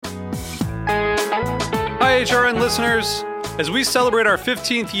HRN listeners. As we celebrate our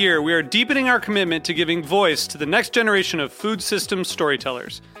 15th year, we are deepening our commitment to giving voice to the next generation of food systems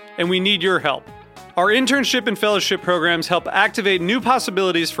storytellers, and we need your help. Our internship and fellowship programs help activate new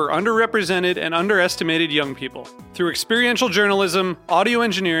possibilities for underrepresented and underestimated young people through experiential journalism, audio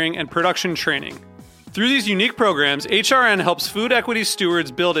engineering, and production training. Through these unique programs, HRN helps food equity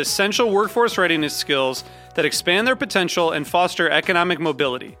stewards build essential workforce readiness skills that expand their potential and foster economic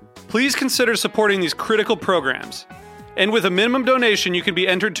mobility. Please consider supporting these critical programs. And with a minimum donation, you can be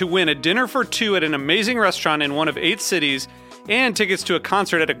entered to win a dinner for two at an amazing restaurant in one of 8 cities and tickets to a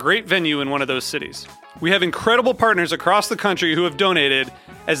concert at a great venue in one of those cities. We have incredible partners across the country who have donated,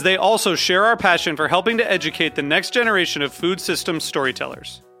 as they also share our passion for helping to educate the next generation of food systems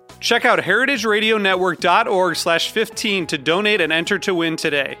storytellers. Check out heritageradionetwork.org/15 to donate and enter to win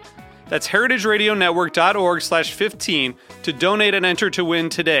today. That's heritageradionetwork.org/15 to donate and enter to win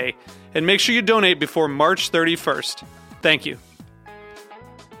today. And make sure you donate before March 31st. Thank you.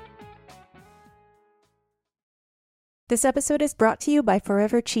 This episode is brought to you by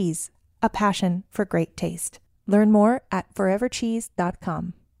Forever Cheese, a passion for great taste. Learn more at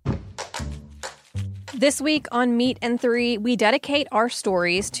forevercheese.com. This week on Meat and Three, we dedicate our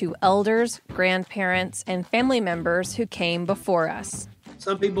stories to elders, grandparents, and family members who came before us.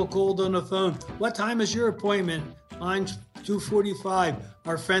 Some people called on the phone. What time is your appointment? Mine's 2:45.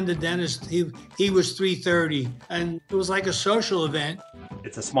 Our friend the dentist, he was 3:30. And it was like a social event.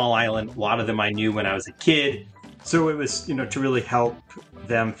 It's a small island. A lot of them I knew when I was a kid. So it was, to really help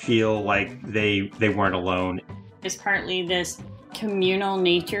them feel like they weren't alone. It's partly this communal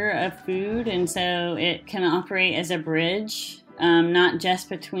nature of food, and so it can operate as a bridge, not just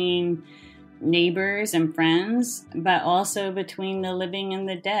between neighbors and friends, but also between the living and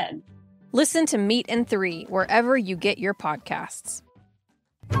the dead. Listen to Meat and Three wherever you get your podcasts.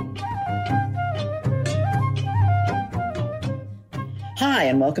 Hi,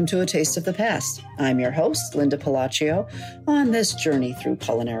 and welcome to A Taste of the Past. I'm your host, Linda Palacio, on this journey through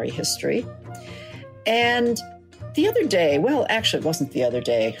culinary history. And the other day, well, actually, it wasn't the other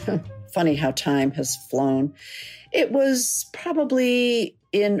day. Funny how time has flown. It was probably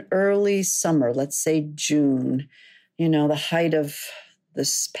in early summer, let's say June, the height of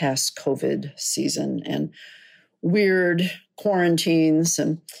this past COVID season and weird quarantines.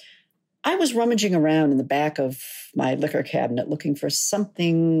 And I was rummaging around in the back of my liquor cabinet looking for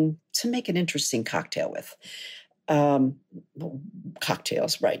something to make an interesting cocktail with.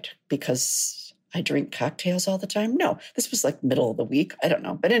 Cocktails, right, because I drink cocktails all the time. No, this was like middle of the week. I don't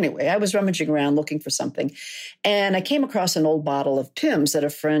know. But anyway, I was rummaging around looking for something. And I came across an old bottle of Pimm's that a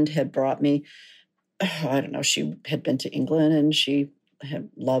friend had brought me. I don't know. She had been to England and she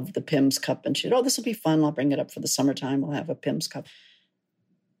had loved the Pimm's cup. And she said, this will be fun. I'll bring it up for the summertime. We'll have a Pimm's cup.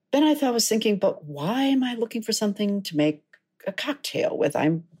 Then I was thinking, but why am I looking for something to make a cocktail with?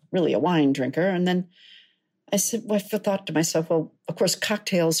 I'm really a wine drinker. And then I thought to myself, well, of course,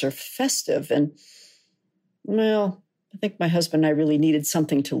 cocktails are festive. And, well, I think my husband and I really needed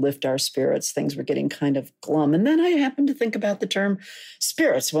something to lift our spirits. Things were getting kind of glum. And then I happened to think about the term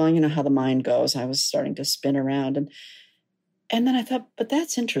spirits. Well, you know how the mind goes. I was starting to spin around. And then I thought, but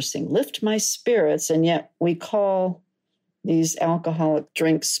that's interesting. Lift my spirits. And yet we call these alcoholic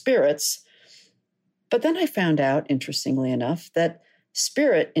drinks spirits. But then I found out, interestingly enough, that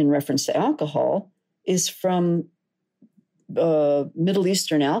spirit in reference to alcohol is from Middle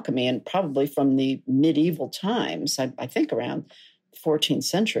Eastern alchemy and probably from the medieval times, I think around the 14th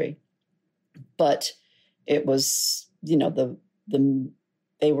century. But it was,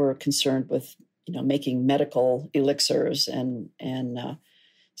 they were concerned with, making medical elixirs and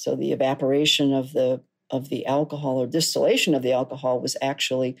so the evaporation of the alcohol or distillation of the alcohol was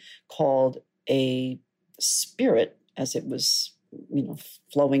actually called a spirit as it was,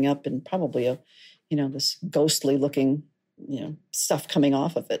 flowing up and probably this ghostly looking, stuff coming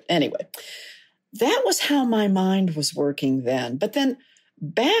off of it. Anyway, that was how my mind was working then. But then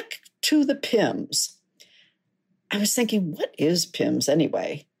back to the Pimm's. I was thinking, what is Pimm's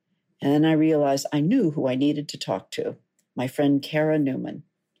anyway? And then I realized I knew who I needed to talk to, my friend Kara Newman.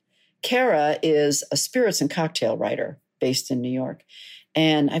 Kara is a spirits and cocktail writer based in New York.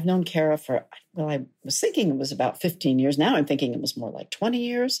 And I've known Kara for, I was thinking it was about 15 years. Now I'm thinking it was more like 20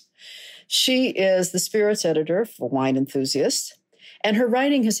 years. She is the spirits editor for Wine Enthusiast, and her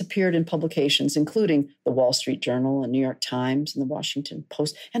writing has appeared in publications including the Wall Street Journal and New York Times and the Washington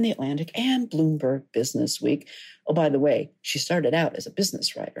Post and the Atlantic and Bloomberg Business Week. Oh, by the way, she started out as a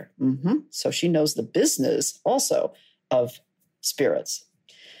business writer. So she knows the business also of spirits.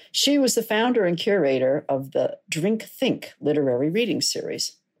 She was the founder and curator of the Drink Think literary reading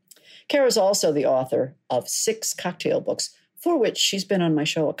series. Kara's also the author of 6 cocktail books, for which she's been on my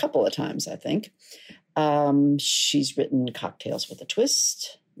show a couple of times, I think. She's written Cocktails with a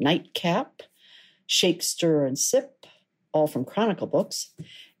Twist, Nightcap, Shake, Stir, and Sip, all from Chronicle Books.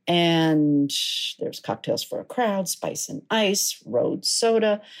 And there's Cocktails for a Crowd, Spice and Ice, Road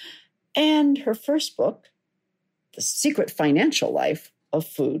Soda, and her first book, The Secret Financial Life of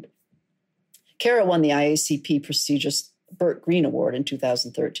Food. Kara won the IACP prestigious Burt Green Award in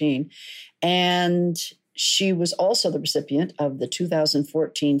 2013, and she was also the recipient of the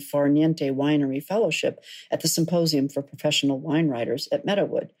 2014 Farniente Winery Fellowship at the Symposium for Professional Wine Writers at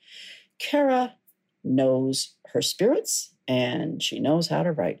Meadowood. Kara knows her spirits, and she knows how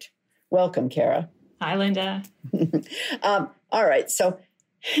to write. Welcome, Kara. Hi, Linda. All right, so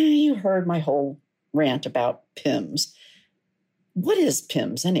you heard my whole rant about Pimm's. What is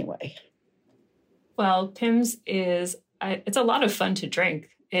Pimm's anyway? Well, Pimm's is, it's a lot of fun to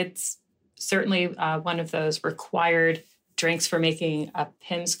drink. It's certainly one of those required drinks for making a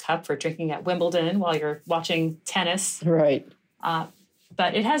Pimm's cup for drinking at Wimbledon while you're watching tennis. Right.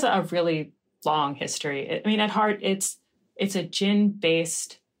 But it has a really long history. I mean, at heart, it's a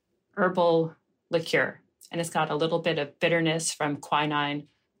gin-based herbal liqueur, and it's got a little bit of bitterness from quinine,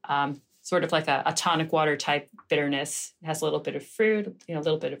 sort of like a tonic water type bitterness. It has a little bit of fruit, a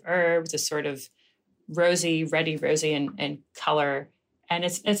little bit of herbs, a sort of rosy in color. And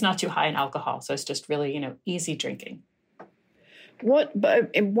it's not too high in alcohol, so it's just really, easy drinking. Why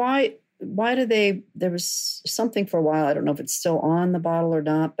do they? There was something for a while. I don't know if it's still on the bottle or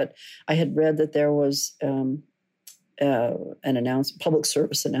not, but I had read that there was an public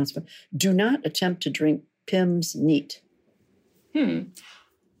service announcement: do not attempt to drink Pimm's neat.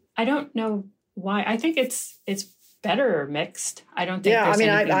 I don't know why. I think it's better mixed. I don't think there's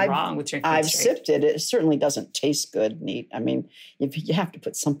anything wrong with drinking it I've straight. sipped it. It certainly doesn't taste good neat. I mean, if you have to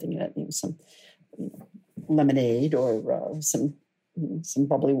put something in it, some lemonade or some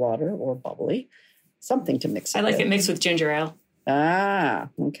bubbly water or bubbly, something to mix it I like with. it mixed with ginger ale. Ah,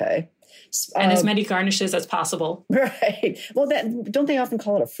 okay. And as many garnishes as possible. Right. Well, don't they often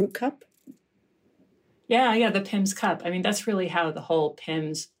call it a fruit cup? Yeah, the Pimm's cup. I mean, that's really how the whole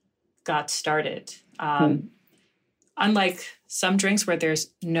Pimm's got started. Unlike some drinks where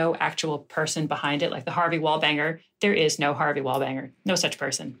there's no actual person behind it, like the Harvey Wallbanger, there is no Harvey Wallbanger, no such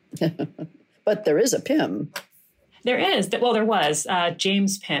person. But there is a Pimm. There is. Well, there was.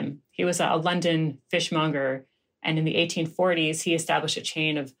 James Pimm. He was a London fishmonger, and in the 1840s, he established a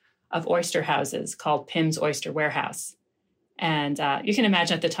chain of oyster houses called Pimm's Oyster Warehouse. And you can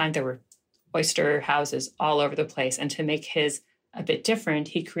imagine at the time there were oyster houses all over the place. And to make his a bit different,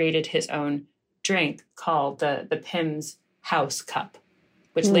 he created his own drink called the Pimm's House Cup,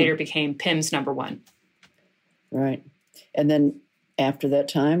 which later became Pimm's number 1. Right. And then after that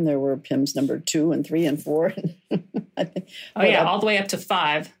time, there were Pimm's number 2 and 3 and 4. All the way up to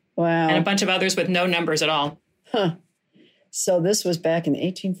 5. Wow. And a bunch of others with no numbers at all. Huh. So this was back in the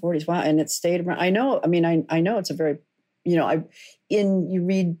 1840s. Wow. And it stayed around. I know it's a very, you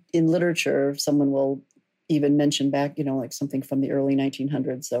read in literature, someone will even mention back, like something from the early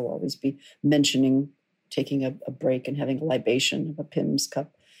 1900s. They'll always be mentioning taking a break and having a libation of a Pimm's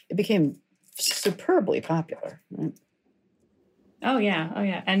cup. It became superbly popular. Right? Oh,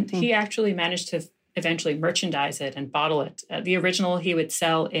 yeah. And he actually managed to eventually merchandise it and bottle it. The original he would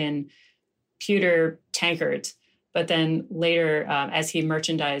sell in pewter tankards. But then later, as he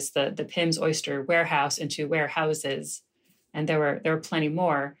merchandised the Pimm's Oyster Warehouse into warehouses, and there were plenty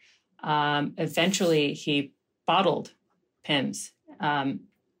more, eventually he bottled Pimm's. I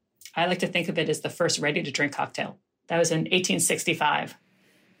like to think of it as the first ready-to-drink cocktail. That was in 1865.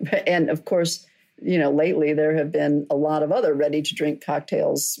 And of course, lately there have been a lot of other ready-to-drink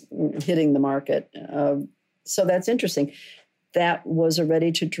cocktails hitting the market. So that's interesting. That was a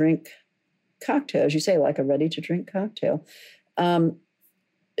ready-to-drink cocktail, as you say, like a ready-to-drink cocktail. And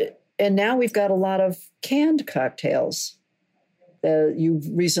now we've got a lot of canned cocktails. You've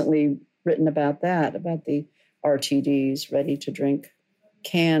recently written about that, about the RTDs, ready-to-drink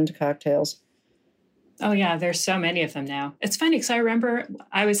canned cocktails. Oh, yeah, there's so many of them now. It's funny because I remember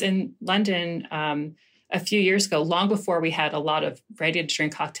I was in London a few years ago, long before we had a lot of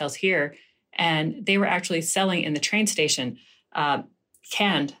ready-to-drink cocktails here, and they were actually selling in the train station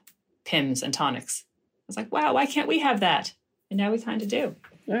canned Pimm's and tonics. I was like, wow, why can't we have that? And now we kind of do.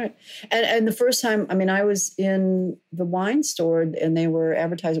 All right. And the first time, I was in the wine store and they were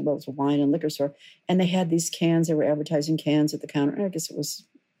advertising, well, it was a wine and liquor store, and they had these cans. They were advertising cans at the counter. I guess it was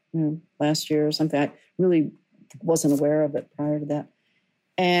last year or something. I really wasn't aware of it prior to that.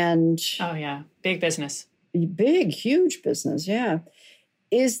 And oh, yeah. Big business. Big, huge business. Yeah.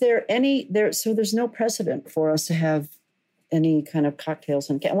 Is there any there? So there's no precedent for us to have any kind of cocktails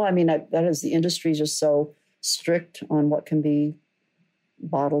and well, I mean, that is the industry just so strict on what can be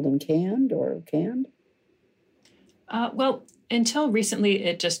bottled and canned or canned. Well, until recently,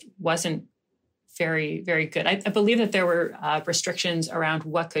 it just wasn't very, very good. I believe that there were restrictions around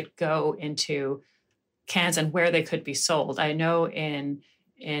what could go into cans and where they could be sold. I know in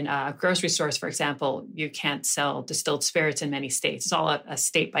grocery stores, for example, you can't sell distilled spirits in many states. It's all a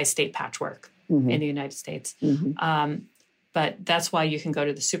state-by-state patchwork in the United States. But that's why you can go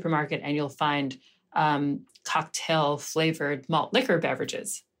to the supermarket and you'll find cocktail-flavored malt liquor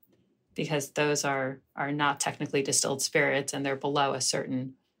beverages, because those are not technically distilled spirits and they're below a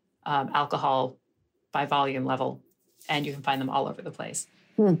certain alcohol by volume level, and you can find them all over the place.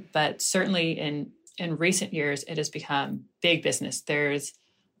 But certainly in recent years, it has become big business. There's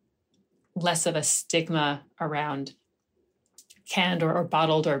less of a stigma around canned or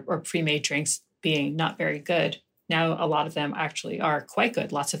bottled or pre-made drinks being not very good. Now, a lot of them actually are quite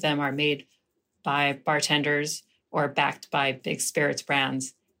good. Lots of them are made by bartenders or backed by big spirits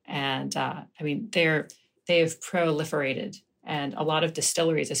brands. And I mean, they've proliferated. And a lot of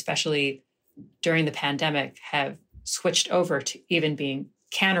distilleries, especially during the pandemic, have switched over to even being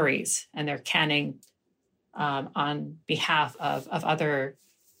canneries, and they're canning on behalf of other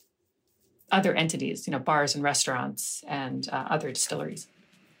entities, bars and restaurants and other distilleries.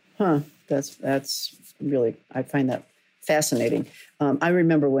 That's really, I find that fascinating. I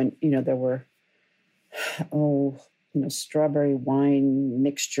remember when, there were, strawberry wine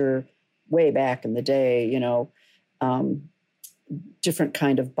mixture way back in the day, different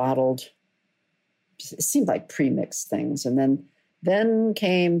kind of bottled, it seemed like pre-mixed things. And then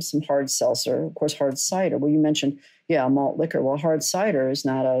came some hard seltzer, of course, hard cider. Well, you mentioned, malt liquor. Well, hard cider is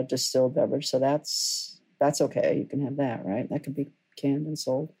not a distilled beverage, so that's okay. You can have that, right? That could be canned and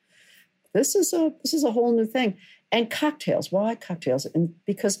sold. This is a whole new thing. And cocktails. Why cocktails? And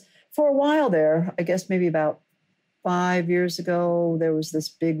because for a while there, I guess maybe about 5 years ago, there was this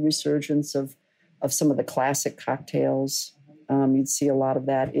big resurgence of some of the classic cocktails. You'd see a lot of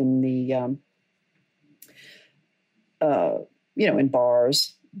that in the in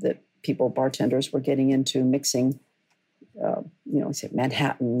bars that bartenders were getting into mixing, say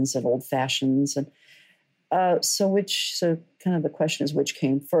Manhattans and old fashions. And so kind of the question is, which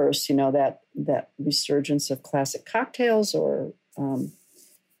came first, that resurgence of classic cocktails or,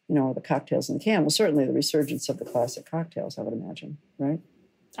 the cocktails in the can? Well, certainly the resurgence of the classic cocktails, I would imagine, right?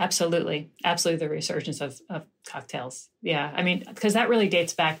 Absolutely. Absolutely. The resurgence of cocktails. Yeah. I mean, because that really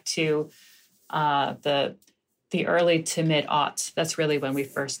dates back to the early to mid aughts. That's really when we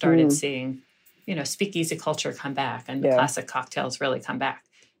first started seeing, speakeasy culture come back and classic cocktails really come back.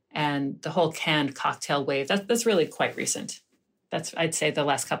 And the whole canned cocktail wave, that's really quite recent. That's, I'd say, the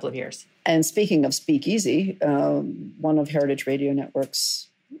last couple of years. And speaking of speakeasy, one of Heritage Radio Network's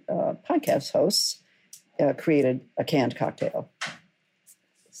podcast hosts created a canned cocktail.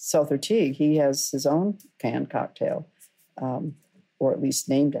 Souther Teague, he has his own canned cocktail, or at least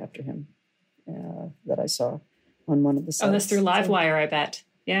named after him, that I saw on one of the sites. Oh, that's through Livewire, I bet.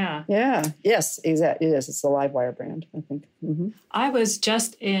 Yeah. Yeah. Yes, exactly. It is. It's the Livewire brand, I think. I was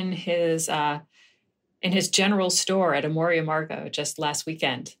just in his general store at Amoria Margot just last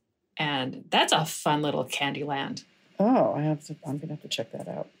weekend, and that's a fun little candy land. Oh, I'm going to have to check that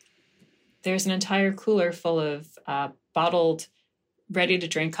out. There's an entire cooler full of bottled,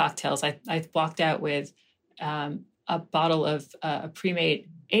 ready-to-drink cocktails. I walked out with a bottle of a pre-made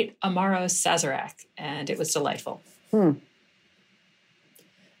 8 Amaro Sazerac, and it was delightful.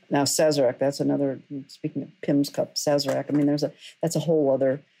 Now, Sazerac, that's another, speaking of Pimm's Cup, Sazerac, I mean, that's a whole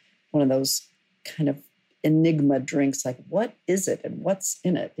other one of those kind of enigma drinks, like what is it and what's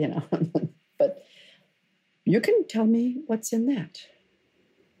in it, But you can tell me what's in that.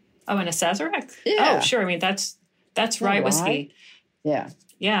 Oh, in a Sazerac? Yeah. Oh, sure. I mean, that's rye whiskey. Yeah.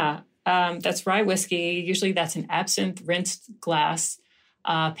 Yeah. That's rye whiskey. Usually that's an absinthe rinsed glass.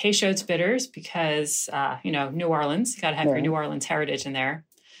 Peychaud's bitters because, New Orleans, you got to have your New Orleans heritage in there.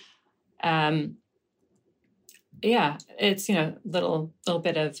 It's, little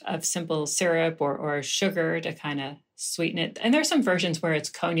bit of simple syrup or sugar to kind of sweeten it. And there's some versions where it's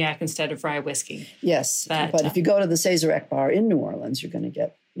cognac instead of rye whiskey. Yes. But if you go to the Sazerac bar in New Orleans, you're going to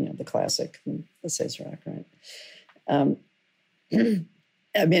get, the classic, the Sazerac, right?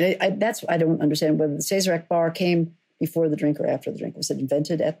 I mean, I don't understand whether the Sazerac bar came before the drink or after the drink. Was it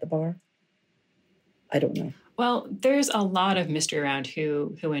invented at the bar? I don't know. Well, there's a lot of mystery around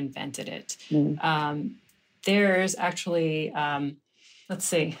who invented it. There's actually, let's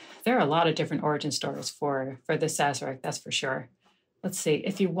see, there are a lot of different origin stories for the Sazerac, that's for sure. let's see,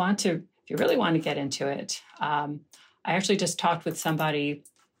 if you really want to get into it, I actually just talked with somebody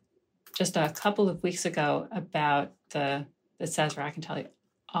just a couple of weeks ago about the Sazerac. I can tell you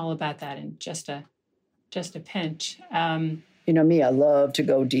all about that in just a pinch. You know me, I love to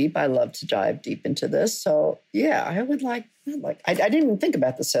go deep. I love to dive deep into this. So yeah, I didn't even think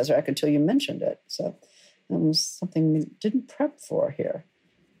about the Sazerac until you mentioned it. So that was something we didn't prep for here.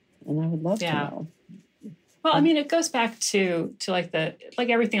 And I would love to know. Well, I mean, it goes back to like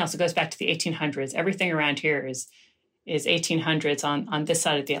everything else. It goes back to the 1800s. Everything around here is 1800s on this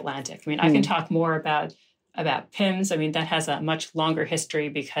side of the Atlantic. I mean, I can talk more about Pimm's. I mean, that has a much longer history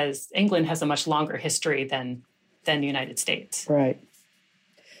because England has a much longer history than the United States. Right.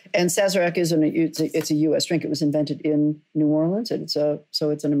 And Sazerac it's a U.S. drink. It was invented in New Orleans, and so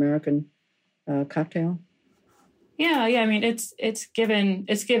it's an American cocktail. Yeah. I mean, it's given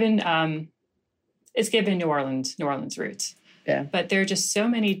New Orleans roots. Yeah. But there are just so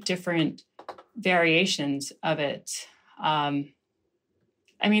many different variations of it. I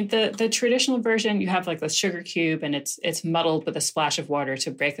mean, the traditional version, you have like the sugar cube, and it's muddled with a splash of water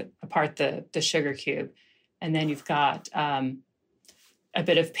to break apart the sugar cube. And then you've got a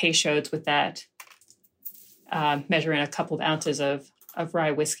bit of Peychaud's with that, measuring a couple of ounces of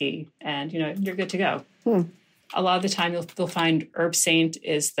rye whiskey, and you're good to go. A lot of the time, you'll find Herb Saint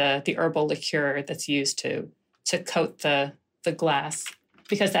is the herbal liqueur that's used to coat the glass,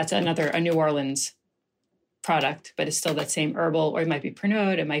 because that's a New Orleans product, but it's still that same herbal, or it might be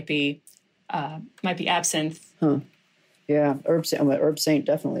Pernod, it might be absinthe. Yeah, Herb Saint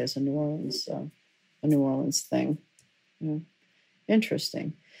definitely is a New Orleans thing. Yeah.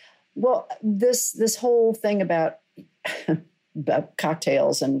 Interesting. Well, this whole thing about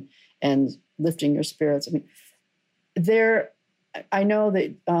cocktails and lifting your spirits. I mean, I know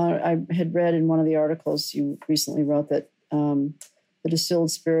that I had read in one of the articles you recently wrote that the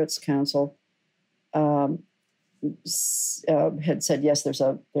Distilled Spirits Council had said, yes, there's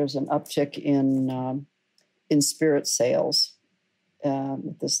an uptick in spirit sales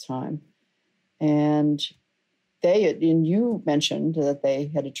at this time. And you mentioned that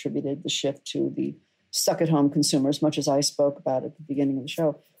they had attributed the shift to the stuck-at-home consumers, much as I spoke about at the beginning of the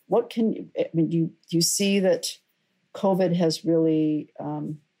show. Do you see that COVID has really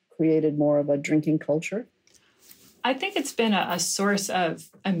created more of a drinking culture? I think it's been a source of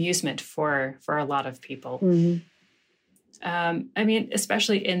amusement for a lot of people. Mm-hmm. I mean,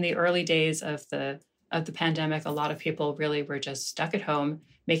 especially in the early days of the pandemic, a lot of people really were just stuck at home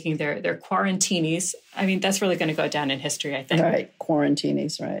making their quarantinis. I mean, that's really going to go down in history, I think. Right,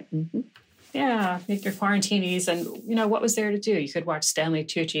 quarantinis, right. Mm-hmm. Yeah, make your quarantinis. And, what was there to do? You could watch Stanley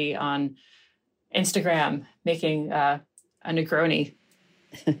Tucci on Instagram making a Negroni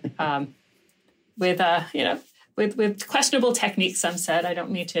with questionable techniques, some said. I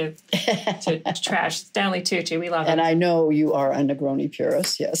don't mean to trash Stanley Tucci. We love him. And I know you are a Negroni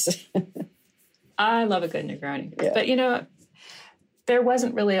purist, yes. I love a good Negroni. Yeah. But, there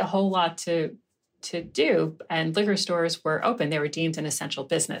wasn't really a whole lot to do, and liquor stores were open. They were deemed an essential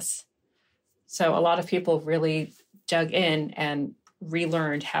business. So a lot of people really dug in and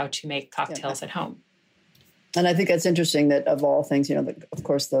relearned how to make cocktails at home. And I think that's interesting that of all things, of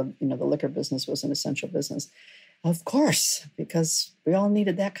course, the liquor business was an essential business. Of course, because we all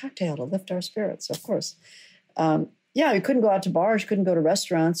needed that cocktail to lift our spirits, of course. You couldn't go out to bars, you couldn't go to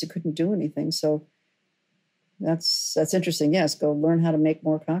restaurants, you couldn't do anything. So that's interesting. Yes, go learn how to make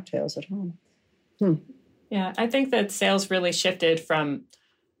more cocktails at home. Yeah, I think that sales really shifted from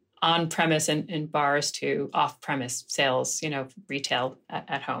on-premise in bars to off-premise sales, retail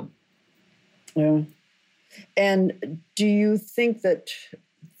at home. Yeah. And do you think that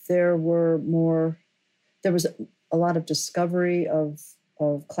there was a lot of discovery of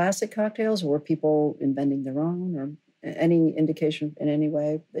classic cocktails, or were people inventing their own, or any indication in any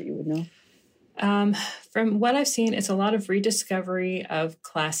way that you would know? From what I've seen, it's a lot of rediscovery of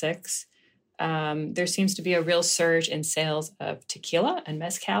classics. There seems to be a real surge in sales of tequila and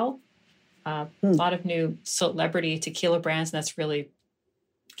mezcal. A lot of new celebrity tequila brands, and that's really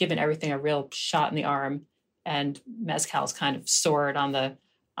given everything a real shot in the arm. And mezcal's kind of soared on the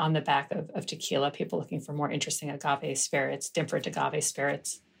back of tequila. People looking for more interesting agave spirits, different agave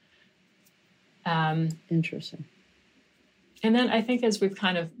spirits. Interesting. And then I think as we've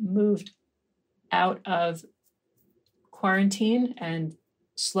kind of moved out of quarantine and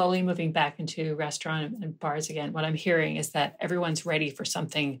slowly moving back into restaurant and bars again, what I'm hearing is that everyone's ready for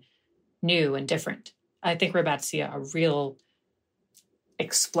something new and different. I think we're about to see a real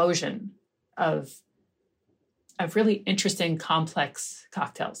explosion of really interesting, complex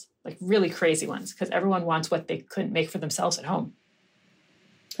cocktails, like really crazy ones, because everyone wants what they couldn't make for themselves at home.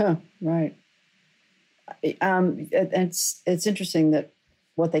 Huh, right. It's interesting that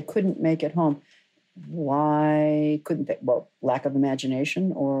what they couldn't make at home, why couldn't they? Well, lack of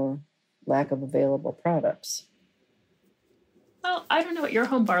imagination or lack of available products. Well, I don't know what your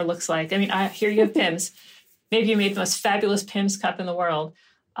home bar looks like. I mean, I hear you have Pimm's. Maybe you made the most fabulous Pimm's cup in the world.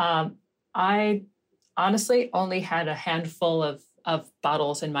 I honestly only had a handful of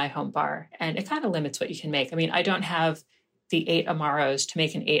bottles in my home bar, and it kind of limits what you can make. I mean, I don't have the 8 Amaros to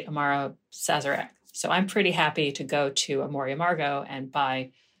make an 8 Amaro Sazerac. So I'm pretty happy to go to Amoria Margot and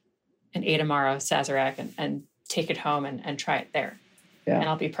buy an 8 Amaro Sazerac and take it home and try it there. Yeah. And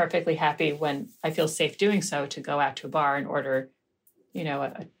I'll be perfectly happy when I feel safe doing so to go out to a bar and order,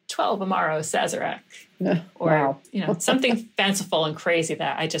 a 12 Amaro Sazerac or, something fanciful and crazy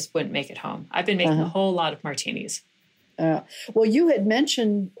that I just wouldn't make at home. I've been making a whole lot of martinis. Well, you had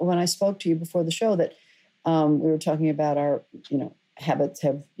mentioned when I spoke to you before the show that we were talking about our, habits.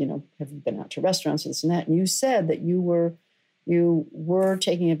 Have you been out to restaurants, this and that? And you said that you were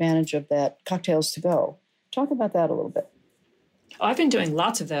taking advantage of that cocktails to go. Talk about that a little bit. Oh, I've been doing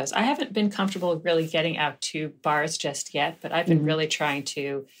lots of those. I haven't been comfortable really getting out to bars just yet, but I've been really trying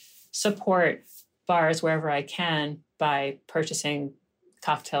to support bars wherever I can by purchasing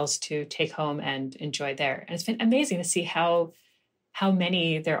cocktails to take home and enjoy there. And it's been amazing to see how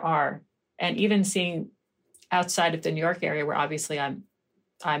many there are. And even seeing outside of the New York area, where obviously I'm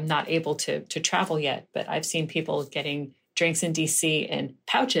not able to travel yet, but I've seen people getting drinks in DC in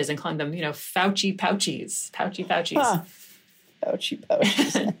pouches and calling them, Pouchy pouches. Huh. Pouchy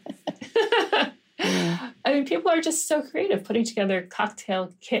pouches. I mean, people are just so creative putting together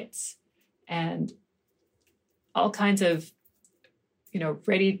cocktail kits and all kinds of,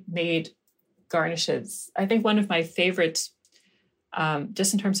 ready-made garnishes. I think one of my favorites,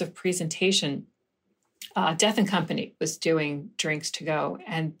 just in terms of presentation, Death and Company was doing drinks to go,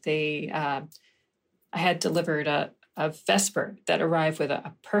 and I had delivered a Vesper that arrived with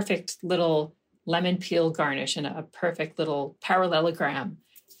a perfect little lemon peel garnish and a perfect little parallelogram.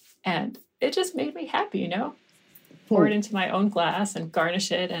 And it just made me happy, pour it into my own glass and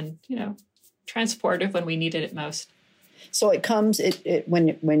garnish it and, transportive when we needed it most. So it comes,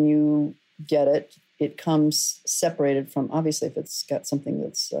 when you get it, it comes separated from, obviously, if it's got something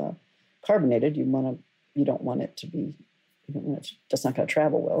that's carbonated, you don't want it to be, that's not going to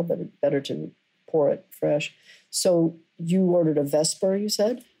travel well, but it's better to pour it fresh. So you ordered a Vesper, you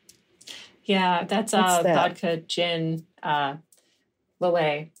said? Yeah, that's vodka, gin,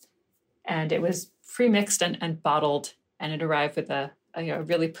 Lillet. And it was pre-mixed and bottled, and it arrived with a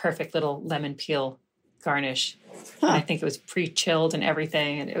really perfect little lemon peel garnish. Huh. I think it was pre-chilled and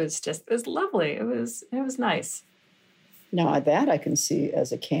everything, and it was lovely. It was nice. Now that I can see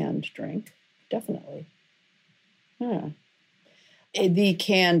as a canned drink, definitely. Yeah. The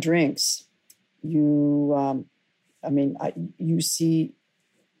canned drinks, you see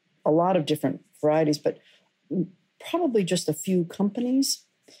a lot of different varieties, but probably just a few companies.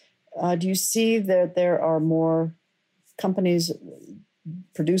 Do you see that there are more companies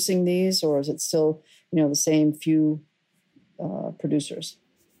producing these, or is it still, the same few producers?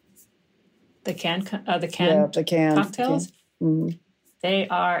 The canned cocktails? Mm-hmm. They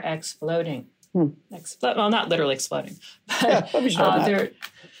are exploding. Well, not literally exploding, but they're.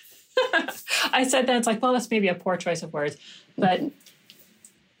 I said that, it's like, well, that's maybe a poor choice of words, but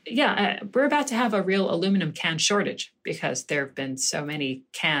yeah, we're about to have a real aluminum can shortage because there have been so many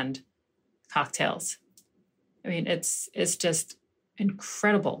canned cocktails. I mean, it's just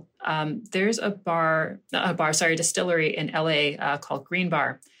incredible. There's a distillery in LA called Green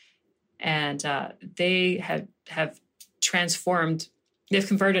Bar, and they have transformed. They've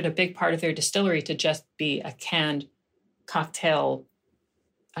converted a big part of their distillery to just be a canned cocktail.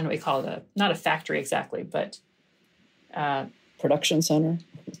 I don't know what you call it, not a factory exactly, but production center.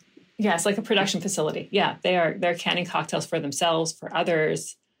 Yeah, it's like a production facility. Yeah, they're canning cocktails for themselves, for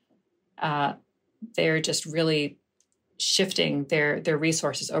others. They're just really shifting their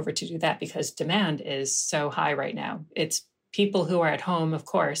resources over to do that because demand is so high right now. It's people who are at home, of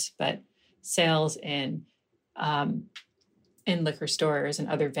course, but sales in liquor stores and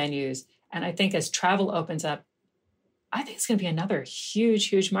other venues. And I think as travel opens up, I think it's going to be another huge,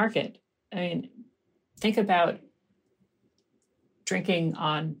 huge market. I mean, think about drinking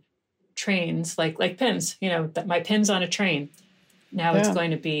on trains like Pimm's, that my Pimm's on a train. Now it's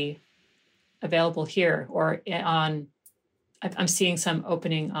going to be available here or I'm seeing some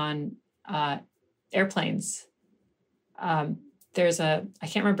opening on airplanes. There's I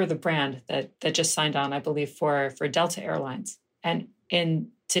can't remember the brand that just signed on, I believe, for Delta Airlines. And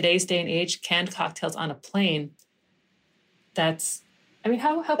in today's day and age, canned cocktails on a plane, that's I mean,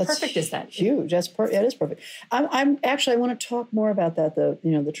 how perfect is that? Huge. It is perfect. I'm actually, I want to talk more about that.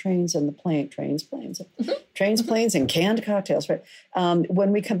 The trains and the trains, planes, and canned cocktails. Right.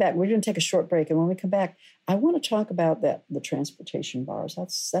 When we come back, we're going to take a short break, and when we come back, I want to talk about the transportation bars.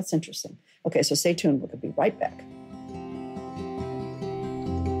 That's interesting. Okay, so stay tuned. We'll be right back.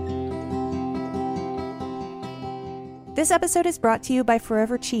 This episode is brought to you by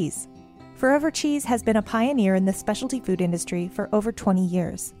Forever Cheese. Forever Cheese has been a pioneer in the specialty food industry for over 20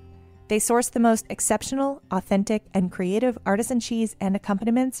 years. They source the most exceptional, authentic, and creative artisan cheese and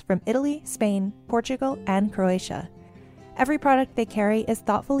accompaniments from Italy, Spain, Portugal, and Croatia. Every product they carry is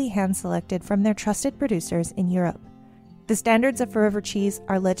thoughtfully hand-selected from their trusted producers in Europe. The standards of Forever Cheese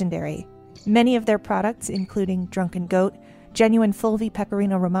are legendary. Many of their products, including Drunken Goat, Genuine Fulvi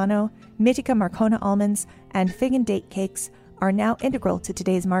Pecorino Romano, Mitica Marcona almonds, and fig and date cakes, are now integral to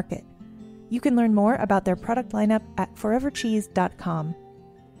today's market. You can learn more about their product lineup at forevercheese.com.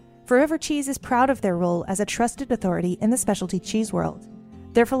 Forever Cheese is proud of their role as a trusted authority in the specialty cheese world.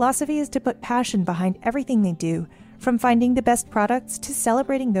 Their philosophy is to put passion behind everything they do, from finding the best products to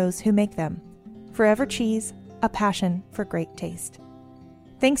celebrating those who make them. Forever Cheese, a passion for great taste.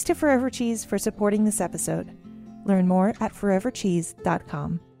 Thanks to Forever Cheese for supporting this episode. Learn more at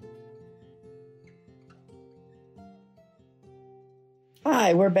forevercheese.com.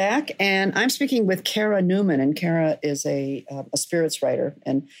 Hi, we're back, and I'm speaking with Kara Newman, and Kara is a spirits writer,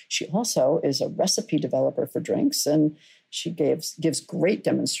 and she also is a recipe developer for drinks, and she gives great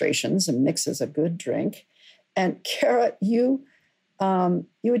demonstrations and mixes a good drink. And Kara, you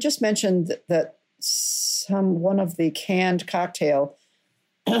had just mentioned that one of the canned cocktail,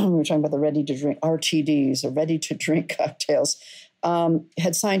 we were talking about the ready-to-drink RTDs, or ready-to-drink cocktails,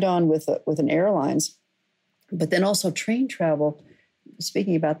 had signed on with an airlines, but then also train travel.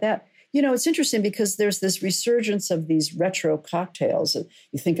 Speaking about that, it's interesting because there's this resurgence of these retro cocktails.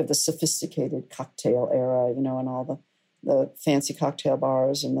 You think of the sophisticated cocktail era, and all the fancy cocktail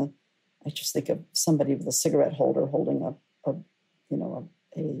bars, and I just think of somebody with a cigarette holder holding a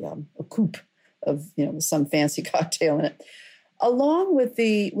coupe of some fancy cocktail in it. Along with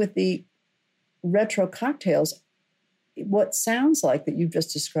the retro cocktails, what sounds like that you've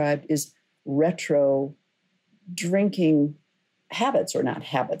just described is retro drinking habits, or not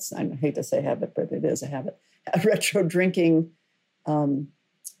habits. I hate to say habit, but it is a habit. Retro drinking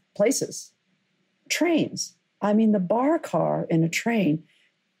places, trains. I mean, the bar car in a train.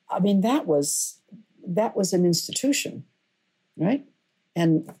 I mean, that was an institution, right?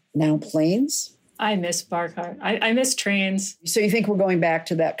 And now planes. I miss bar car. I miss trains. So you think we're going back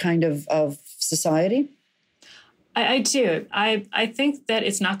to that kind of society? I do. I think that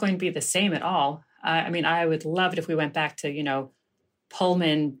it's not going to be the same at all. I mean, I would love it if we went back to,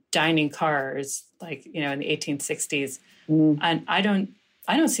 Pullman dining cars, like, in the 1860s. And I don't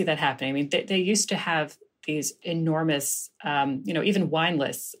see that happening. I mean, they used to have these enormous, even wine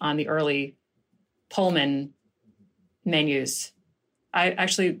lists on the early Pullman menus.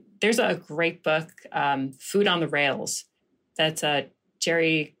 There's a great book, Food on the Rails, that's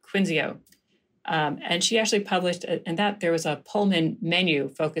Jerry Quinzio. And she actually published, and that there was a Pullman menu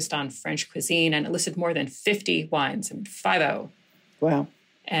focused on French cuisine, and it listed more than 50 wines, 50. Wow.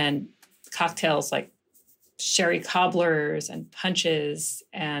 And cocktails like sherry cobblers and punches.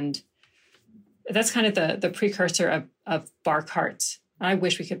 And that's kind of the precursor of bar carts. I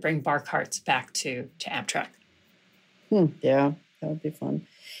wish we could bring bar carts back to Amtrak. Yeah, that would be fun.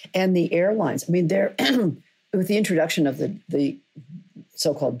 And the airlines, I mean, they're with the introduction of the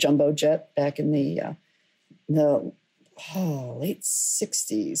so-called jumbo jet back in the late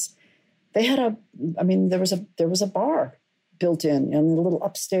 60s, they had there was a bar built in, and the little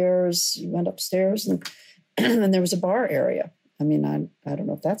upstairs. You went upstairs, and and there was a bar area. I mean, I don't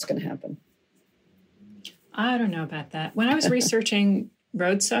know if that's going to happen. I don't know about that. When I was researching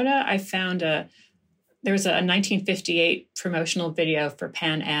road soda, I found there was a 1958 promotional video for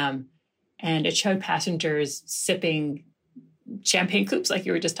Pan Am, and it showed passengers sipping champagne coupes, like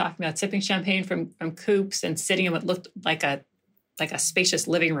you were just talking about, sipping champagne from coupes and sitting in what looked like a spacious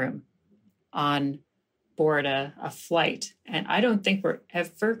living room on board a flight. And I don't think we're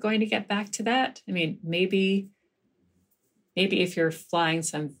ever going to get back to that. I mean, maybe if you're flying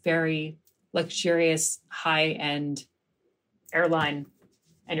some very luxurious high-end airline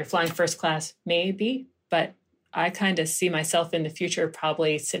and you're flying first class, maybe, but I kind of see myself in the future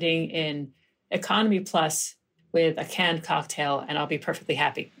probably sitting in economy plus with a canned cocktail, and I'll be perfectly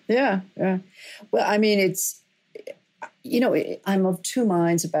happy. Yeah. Well, I mean, it's, I'm of two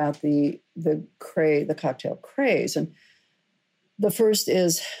minds about the cocktail craze. And the first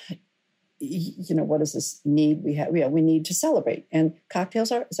is, what is this need we have? We need to celebrate. And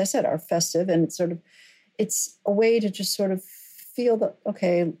cocktails are, as I said, are festive. And it's a way to just sort of feel that,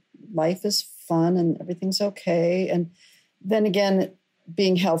 okay, life is fun and everything's okay. And then again,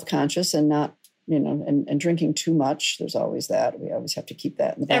 being health conscious and not, and drinking too much. There's always that. We always have to keep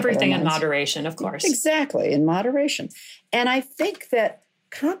that in the back Everything of our in minds. moderation, of course. Exactly, in moderation. And I think that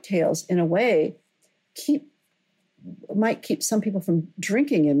cocktails, in a way, might keep some people from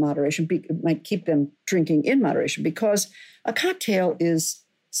drinking in moderation, might keep them drinking in moderation, because a cocktail is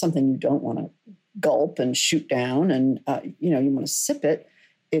something you don't want to gulp and shoot down, and you want to sip it.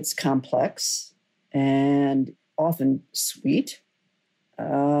 It's complex and often sweet.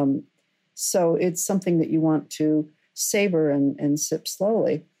 So it's something that you want to savor and sip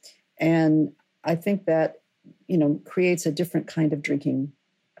slowly. And I think that, creates a different kind of drinking,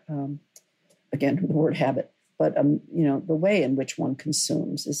 again, the word habit, but, the way in which one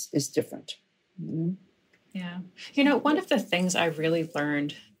consumes is different. Yeah. One of the things I really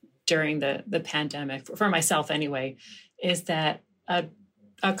learned during the pandemic, for myself anyway, is that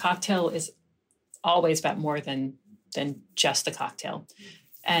a cocktail is always about more than just a cocktail.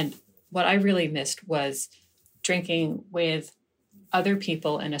 And what I really missed was drinking with other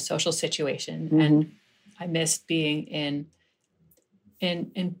people in a social situation. Mm-hmm. And I missed being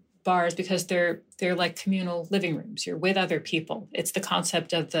in bars because they're like communal living rooms. You're with other people. It's the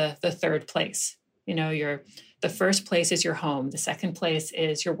concept of the third place. The first place is your home. The second place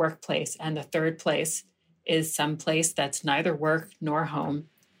is your workplace. And the third place is some place that's neither work nor home,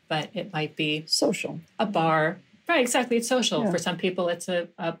 but it might be social, a bar. Right, exactly. It's social. Yeah. For some people, it's a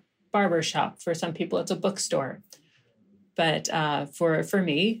barber shop. For some people, it's a bookstore. But for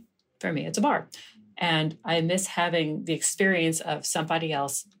me, it's a bar. And I miss having the experience of somebody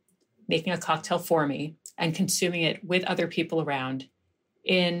else making a cocktail for me and consuming it with other people around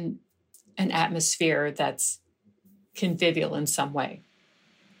in an atmosphere that's convivial in some way.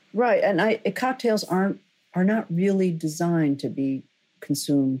 Right. And cocktails are not really designed to be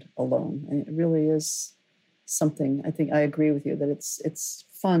consumed alone. And it really is something, I think I agree with you, that it's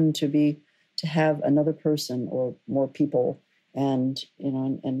fun to have another person or more people and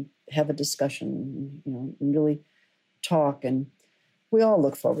have a discussion, and really talk. And we all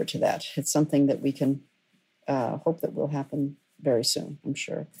look forward to that. It's something that we can hope that will happen very soon, I'm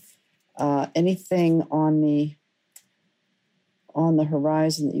sure. Anything on the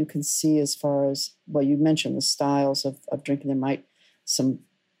horizon that you can see as far as, well, you mentioned the styles of drinking. There might some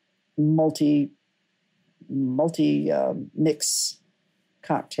multi mix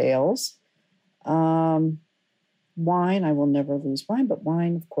cocktails. Wine, I will never lose wine, but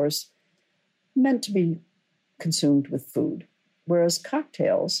wine, of course, meant to be consumed with food, whereas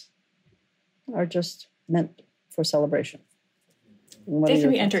cocktails are just meant for celebration. They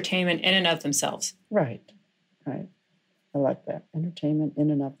can be entertainment in and of themselves. Right. I like that. Entertainment in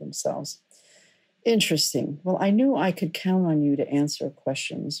and of themselves. Interesting. Well, I knew I could count on you to answer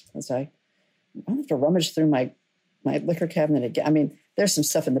questions, as I have to rummage through my liquor cabinet again. I mean, there's some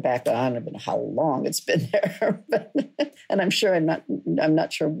stuff in the back that I don't even know how long it's been there, and I'm sure I'm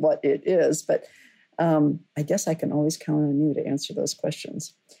not sure what it is, but I guess I can always count on you to answer those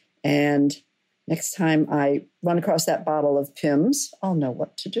questions. And next time I run across that bottle of Pimm's, I'll know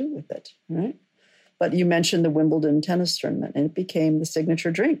what to do with it, right? But you mentioned the Wimbledon tennis tournament, and it became the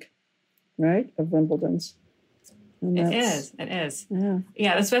signature drink, right, of Wimbledon's. It is.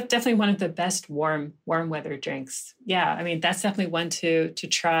 Yeah, that's definitely one of the best warm weather drinks. Yeah, I mean, that's definitely one to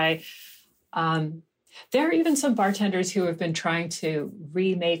try. There are even some bartenders who have been trying to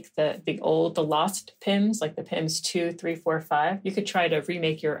remake the lost Pimm's, like the Pimm's 2, 3, 4, 5. You could try to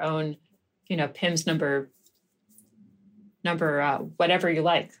remake your own, Pimm's number whatever you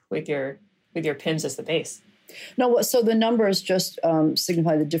like with your Pimm's as the base. No, so the numbers just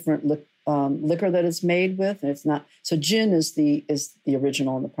signify the different liquor that it's made with, and it's not. So gin is the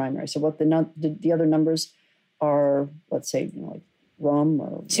original and the primary. So what the other numbers are? Let's say like rum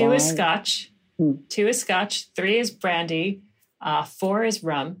or 2 rye. Is Scotch. 2 is Scotch. 3 is brandy. 4 is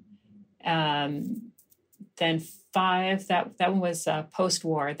rum. Then 5. That one was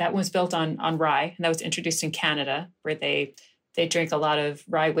post-war. That one was built on rye, and that was introduced in Canada, where they drink a lot of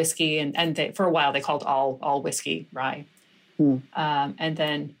rye whiskey, and for a while they called all whiskey rye. And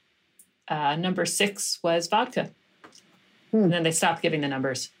then number 6 was vodka. And then they stopped giving the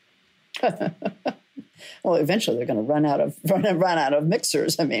numbers. Well, eventually they're going to run out of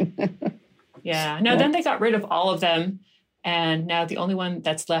mixers. I mean, yeah. No, then they got rid of all of them, and now the only one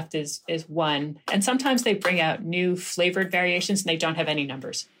that's left is 1. And sometimes they bring out new flavored variations, and they don't have any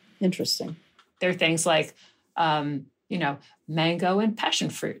numbers. Interesting. There are things like, mango and passion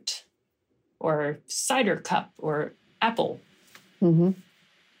fruit. or cider cup or apple. Mm-hmm.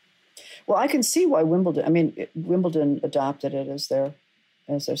 Well, I can see why Wimbledon adopted it as their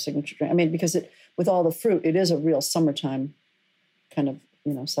signature drink. I mean, because with all the fruit, it is a real summertime kind of,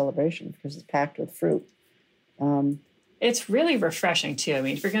 celebration because it's packed with fruit. It's really refreshing too. I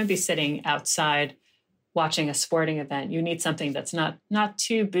mean, if you're going to be sitting outside watching a sporting event, you need something that's not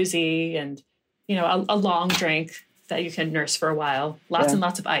too boozy and, a long drink that you can nurse for a while. Lots and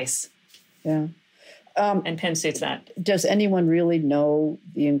lots of ice. Yeah. And Pimm suits that. Does anyone really know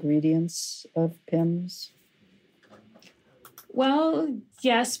the ingredients of Pimm's? Well,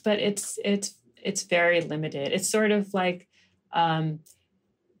 yes, but it's very limited. It's sort of like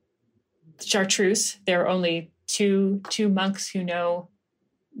chartreuse. There are only two monks who know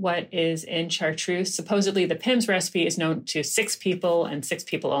what is in chartreuse. Supposedly, the Pimm's recipe is known to 6 people and 6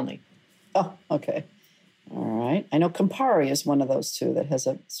 people only. Oh, okay. All right. I know Campari is one of those two that has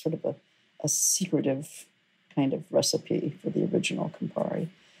a sort of a secretive kind of recipe for the original Campari.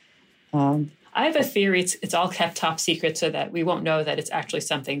 I have a theory it's all kept top secret so that we won't know that it's actually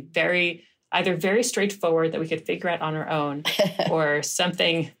something either very straightforward that we could figure out on our own or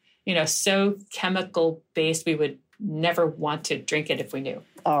something, so chemical based we would never want to drink it if we knew.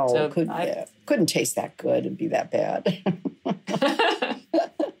 Oh, so couldn't taste that good and be that bad.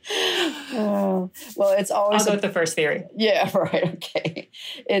 Well, it's always... I'll go with the first theory. Yeah, right. Okay.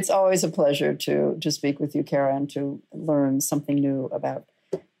 It's always a pleasure to speak with you, Kara, and to learn something new about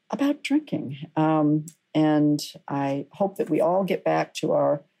drinking. And I hope that we all get back to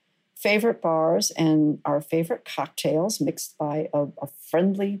our favorite bars and our favorite cocktails mixed by a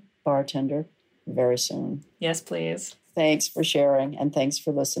friendly bartender very soon. Yes, please. Thanks for sharing, and thanks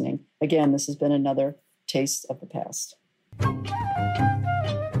for listening. Again, this has been another Taste of the Past.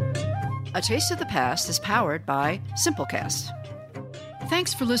 A Taste of the Past is powered by Simplecast.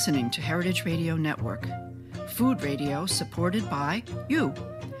 Thanks for listening to Heritage Radio Network, food radio supported by you.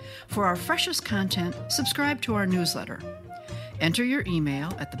 For our freshest content, subscribe to our newsletter. Enter your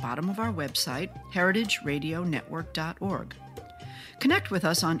email at the bottom of our website, heritageradionetwork.org. Connect with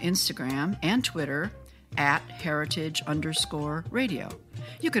us on Instagram and Twitter at heritage_radio.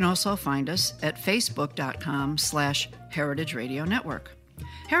 You can also find us at facebook.com/Heritage Radio Network.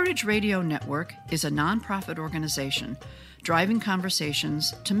 Heritage Radio Network is a nonprofit organization driving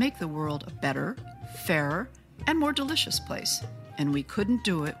conversations to make the world a better, fairer, and more delicious place. And we couldn't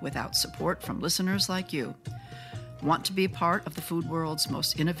do it without support from listeners like you. Want to be part of the food world's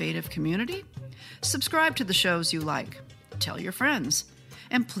most innovative community? Subscribe to the shows you like. Tell your friends.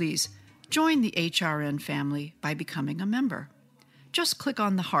 And please, join the HRN family by becoming a member. Just click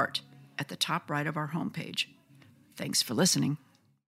on the heart at the top right of our homepage. Thanks for listening.